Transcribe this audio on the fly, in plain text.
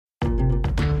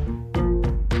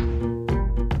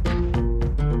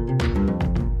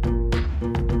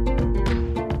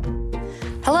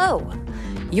Hello.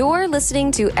 You're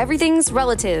listening to Everything's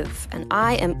Relative, and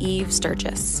I am Eve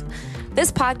Sturgis.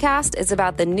 This podcast is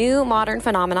about the new modern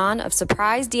phenomenon of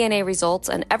surprise DNA results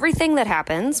and everything that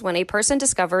happens when a person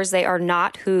discovers they are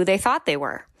not who they thought they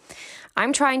were.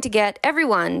 I'm trying to get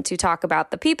everyone to talk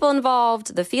about the people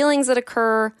involved, the feelings that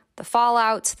occur, the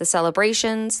fallout, the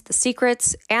celebrations, the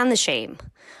secrets, and the shame.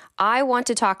 I want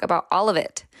to talk about all of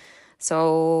it.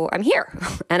 So I'm here,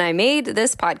 and I made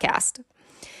this podcast.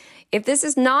 If this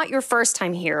is not your first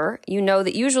time here, you know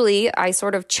that usually I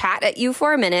sort of chat at you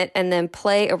for a minute and then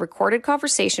play a recorded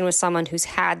conversation with someone who's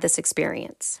had this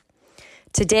experience.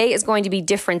 Today is going to be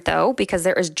different, though, because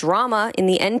there is drama in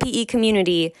the NPE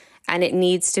community and it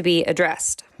needs to be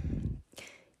addressed.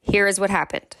 Here is what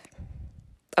happened.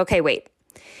 Okay, wait.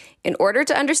 In order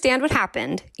to understand what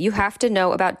happened, you have to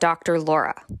know about Dr.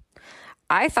 Laura.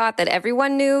 I thought that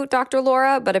everyone knew Dr.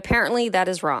 Laura, but apparently that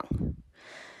is wrong.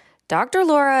 Dr.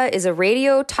 Laura is a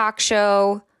radio talk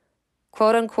show,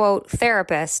 quote-unquote,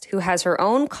 therapist who has her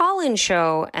own call-in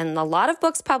show and a lot of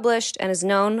books published and is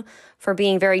known for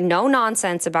being very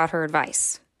no-nonsense about her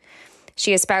advice.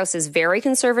 She espouses very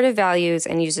conservative values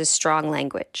and uses strong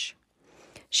language.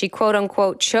 She,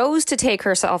 quote-unquote, chose to take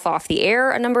herself off the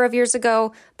air a number of years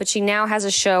ago, but she now has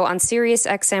a show on Sirius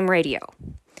XM radio.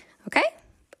 Okay?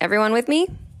 Everyone with me?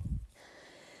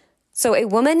 So a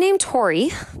woman named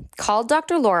Tori called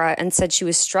Dr. Laura and said she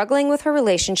was struggling with her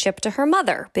relationship to her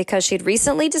mother because she'd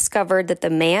recently discovered that the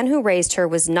man who raised her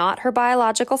was not her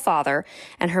biological father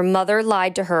and her mother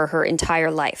lied to her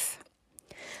entire life.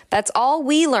 That's all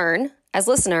we learn as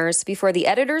listeners before the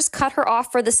editors cut her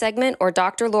off for the segment or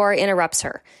Dr. Laura interrupts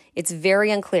her. It's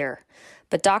very unclear.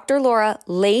 But Dr. Laura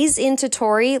lays into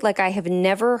Tori like I have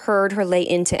never heard her lay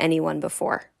into anyone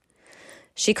before.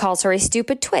 She calls her a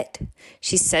stupid twit.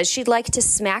 She says she'd like to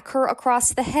smack her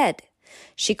across the head.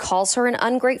 She calls her an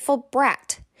ungrateful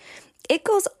brat. It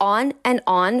goes on and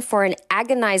on for an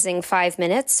agonizing 5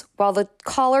 minutes while the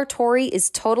caller, Tori, is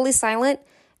totally silent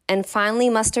and finally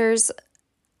musters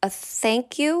a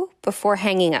thank you before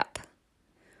hanging up.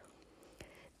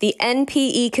 The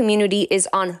NPE community is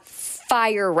on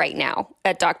fire right now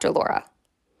at Dr. Laura.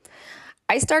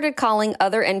 I started calling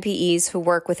other NPEs who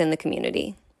work within the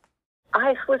community.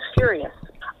 I was furious.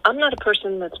 I'm not a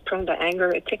person that's prone to anger.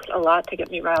 It takes a lot to get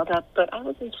me riled up, but I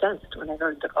was incensed when I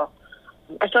heard the call.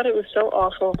 I thought it was so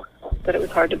awful that it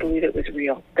was hard to believe it was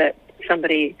real, that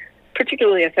somebody,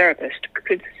 particularly a therapist,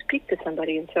 could speak to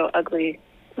somebody in so ugly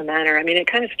a manner. I mean, it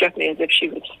kind of struck me as if she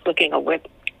was flicking a whip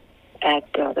at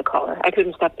the caller. I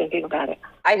couldn't stop thinking about it.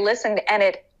 I listened, and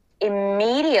it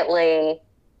immediately,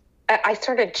 I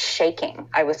started shaking.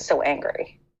 I was so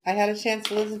angry. I had a chance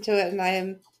to listen to it, and I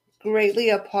am greatly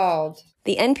appalled.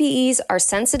 The NPEs are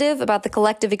sensitive about the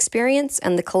collective experience,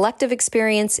 and the collective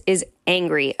experience is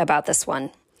angry about this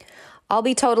one. I'll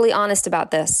be totally honest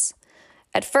about this.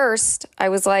 At first, I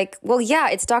was like, well, yeah,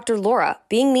 it's Dr. Laura.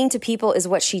 Being mean to people is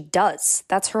what she does.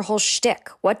 That's her whole shtick.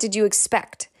 What did you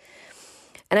expect?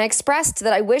 And I expressed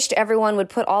that I wished everyone would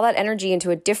put all that energy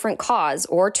into a different cause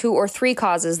or 2 or 3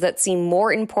 causes that seem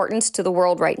more important to the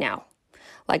world right now.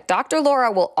 Like Dr.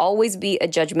 Laura will always be a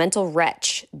judgmental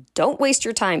wretch. Don't waste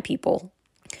your time, people.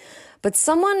 But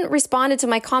someone responded to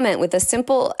my comment with a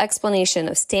simple explanation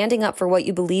of standing up for what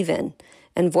you believe in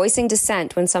and voicing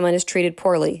dissent when someone is treated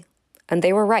poorly. And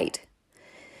they were right.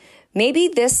 Maybe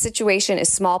this situation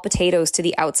is small potatoes to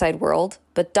the outside world,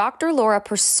 but Dr. Laura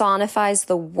personifies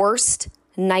the worst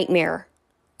nightmare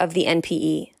of the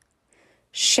NPE.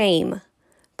 Shame,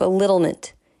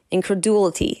 belittlement,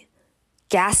 incredulity,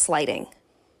 gaslighting.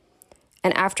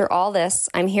 And after all this,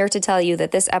 I'm here to tell you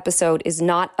that this episode is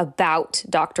not about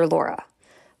Dr. Laura.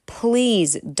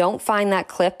 Please don't find that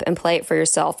clip and play it for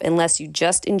yourself unless you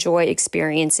just enjoy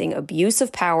experiencing abuse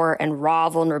of power and raw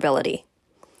vulnerability.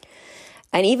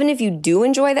 And even if you do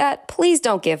enjoy that, please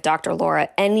don't give Dr. Laura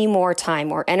any more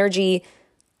time or energy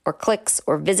or clicks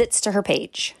or visits to her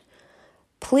page.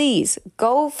 Please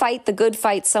go fight the good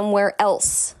fight somewhere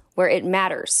else where it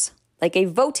matters, like a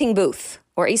voting booth,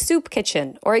 or a soup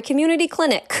kitchen, or a community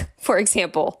clinic, for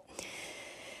example.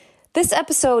 This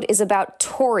episode is about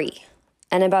Tori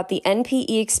and about the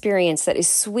NPE experience that is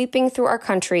sweeping through our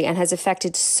country and has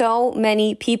affected so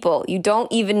many people you don't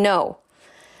even know,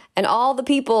 and all the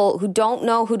people who don't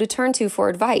know who to turn to for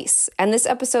advice. And this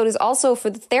episode is also for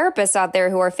the therapists out there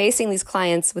who are facing these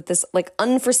clients with this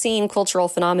unforeseen cultural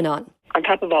phenomenon. On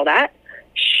top of all that,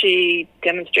 she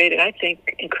demonstrated, I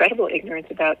think, incredible ignorance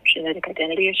about genetic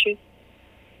identity issues.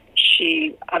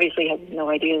 She obviously has no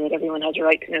idea that everyone has a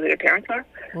right to know who their parents are.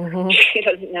 Mm-hmm. She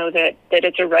doesn't know that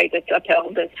it's a right that's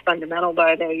upheld, that's fundamental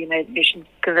by the United Nations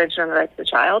Convention on the Rights of the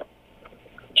Child.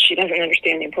 She doesn't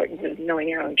understand the importance of knowing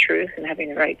your own truth and having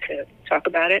the right to talk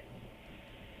about it.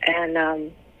 And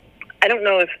I don't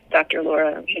know if Dr.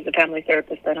 Laura, she's a family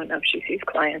therapist, I don't know if she sees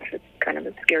clients. It's kind of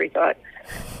a scary thought.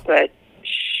 But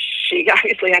she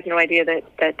obviously has no idea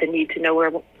that the need to know where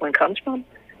one comes from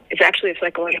is actually a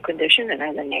psychological condition and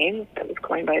has a name that was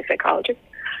coined by a psychologist,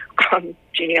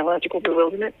 genealogical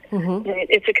bewilderment. And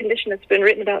it's a condition that's been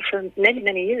written about for many,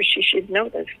 many years. She should know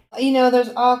this. There's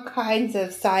all kinds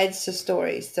of sides to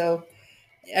stories. So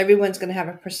everyone's going to have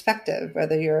a perspective,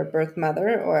 whether you're a birth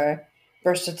mother or a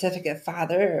birth certificate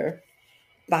father or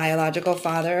biological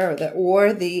father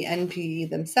or the NPE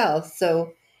themselves.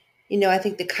 So, I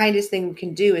think the kindest thing we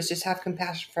can do is just have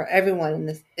compassion for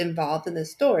everyone involved in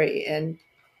this story. And,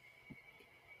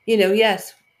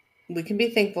 yes, we can be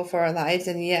thankful for our lives.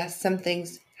 And yes, some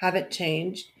things haven't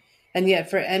changed. And yet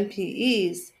for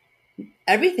NPEs,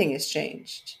 everything has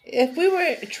changed. If we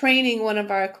were training one of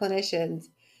our clinicians,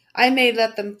 I may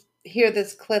let them hear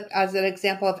this clip as an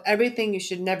example of everything you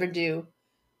should never do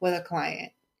with a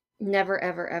client. Never,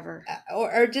 ever, ever.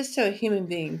 Or just to a human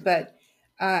being. But,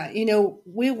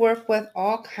 we work with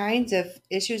all kinds of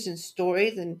issues and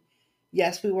stories. And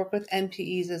yes, we work with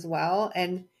NPEs as well.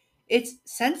 And it's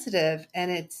sensitive and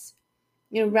it's,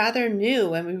 rather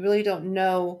new. And we really don't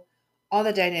know all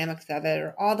the dynamics of it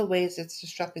or all the ways it's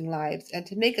disrupting lives. And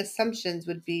to make assumptions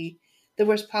would be the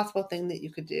worst possible thing that you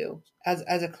could do as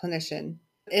a clinician.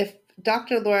 If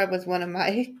Dr. Laura was one of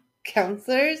my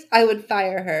counselors, I would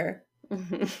fire her.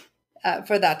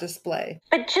 For that display.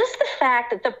 But just the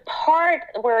fact that the part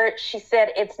where she said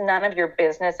it's none of your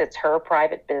business, it's her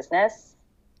private business,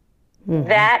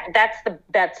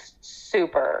 that's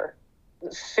super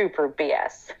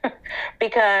BS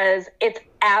because it's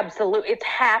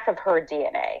half of her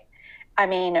DNA. I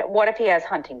mean, what if he has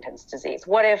Huntington's disease?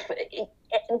 What if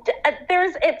there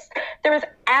is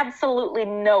absolutely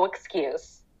no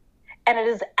excuse, and it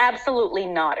is absolutely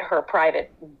not her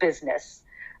private business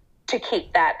to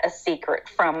keep that a secret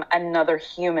from another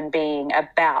human being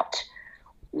about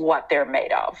what they're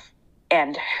made of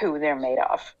and who they're made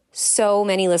of. So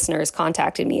many listeners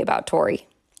contacted me about Tori.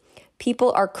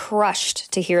 People are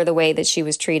crushed to hear the way that she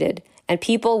was treated, and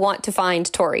people want to find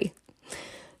Tori.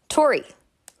 Tori,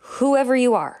 whoever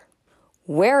you are,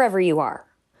 wherever you are,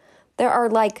 there are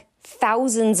like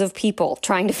thousands of people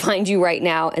trying to find you right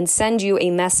now and send you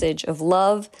a message of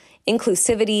love,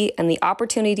 inclusivity, and the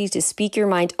opportunity to speak your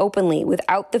mind openly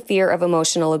without the fear of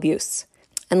emotional abuse.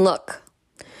 And look,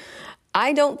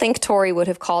 I don't think Tori would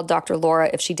have called Dr.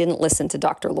 Laura if she didn't listen to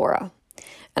Dr. Laura.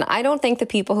 And I don't think the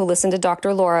people who listen to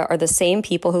Dr. Laura are the same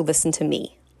people who listen to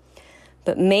me.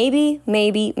 But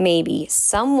maybe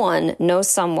someone knows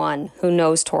someone who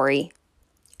knows Tori.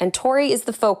 And Tori is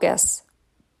the focus.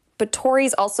 But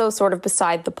Tori's also sort of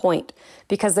beside the point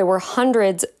because there were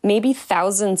hundreds, maybe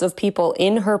thousands of people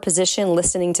in her position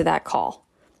listening to that call.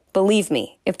 Believe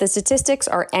me, if the statistics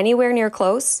are anywhere near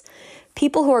close,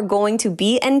 people who are going to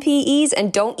be NPEs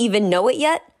and don't even know it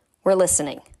yet, we're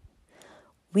listening.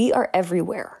 We are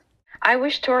everywhere. I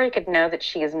wish Tori could know that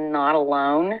she is not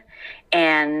alone.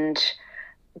 And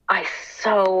I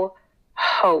so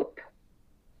hope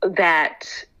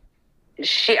that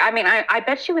I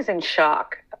bet she was in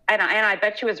shock. And I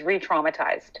bet she was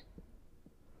re-traumatized,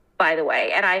 by the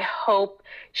way. And I hope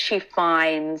she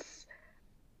finds,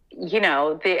 the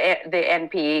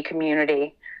NPE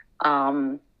community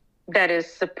that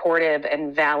is supportive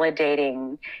and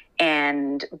validating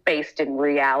and based in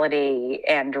reality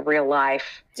and real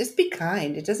life. Just be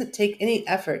kind. It doesn't take any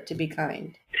effort to be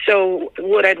kind. So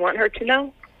what I'd want her to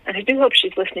know, and I do hope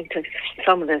she's listening to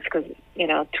some of this because,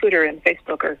 Twitter and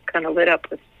Facebook are kind of lit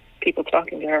up with people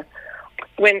talking to her.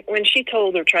 When she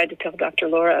told or tried to tell Dr.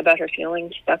 Laura about her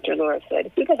feelings, Dr. Laura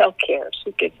said, who the hell cares?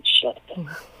 Who gives a shit?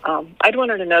 I'd want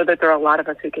her to know that there are a lot of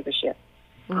us who give a shit.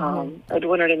 I'd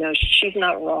want her to know she's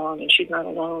not wrong and she's not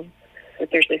alone, that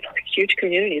there's this huge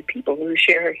community of people who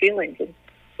share her feelings and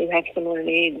who have similar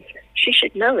needs. She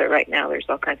should know that right now there's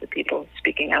all kinds of people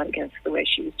speaking out against the way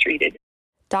she was treated.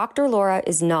 Dr. Laura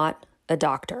is not a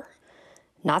doctor.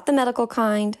 Not the medical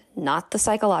kind, not the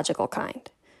psychological kind.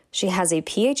 She has a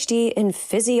PhD in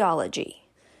physiology.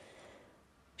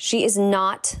 She is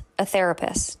not a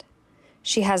therapist.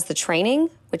 She has the training,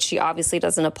 which she obviously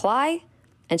doesn't apply,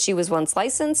 and she was once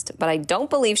licensed, but I don't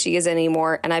believe she is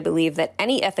anymore, and I believe that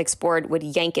any ethics board would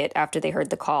yank it after they heard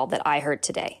the call that I heard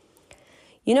today.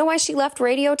 You know why she left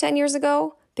radio 10 years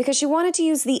ago? Because she wanted to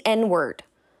use the N-word.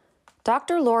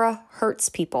 Dr. Laura hurts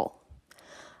people.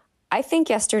 I think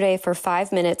yesterday for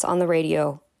 5 minutes on the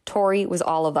radio, Tori was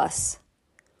all of us.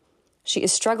 She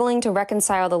is struggling to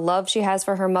reconcile the love she has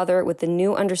for her mother with the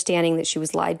new understanding that she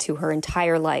was lied to her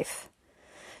entire life.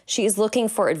 She is looking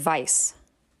for advice.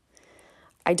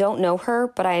 I don't know her,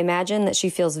 but I imagine that she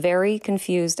feels very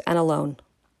confused and alone.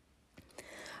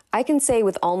 I can say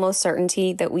with almost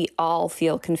certainty that we all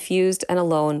feel confused and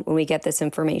alone when we get this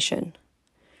information.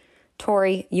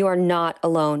 Tori, you are not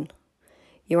alone.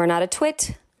 You are not a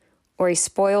twit or a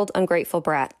spoiled, ungrateful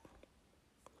brat.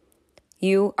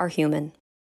 You are human.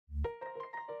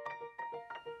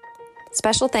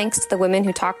 Special thanks to the women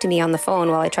who talked to me on the phone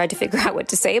while I tried to figure out what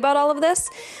to say about all of this.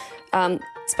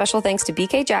 Special thanks to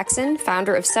BK Jackson,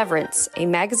 founder of Severance, a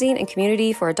magazine and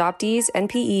community for adoptees,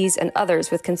 NPEs, and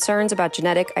others with concerns about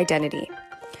genetic identity.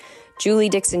 Julie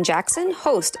Dixon Jackson,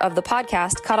 host of the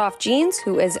podcast Cut Off Genes,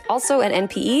 who is also an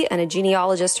NPE and a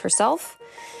genealogist herself.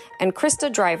 And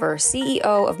Krista Driver, CEO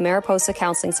of Mariposa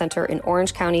Counseling Center in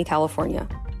Orange County, California.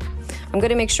 I'm going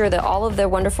to make sure that all of the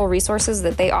wonderful resources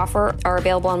that they offer are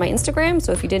available on my Instagram.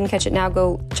 So if you didn't catch it now,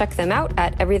 go check them out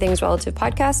at Everything's Relative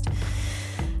Podcast.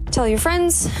 Tell your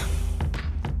friends.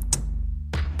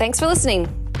 Thanks for listening.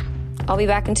 I'll be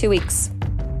back in 2 weeks.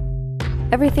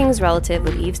 Everything's Relative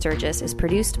with Eve Sturgis is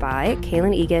produced by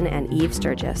Kaylin Egan and Eve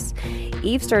Sturgis.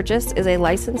 Eve Sturgis is a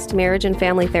licensed marriage and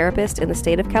family therapist in the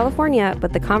state of California,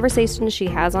 but the conversations she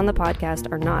has on the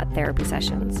podcast are not therapy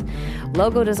sessions.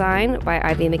 Logo design by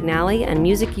Ivy McNally and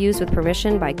music used with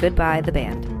permission by Goodbye the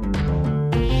Band.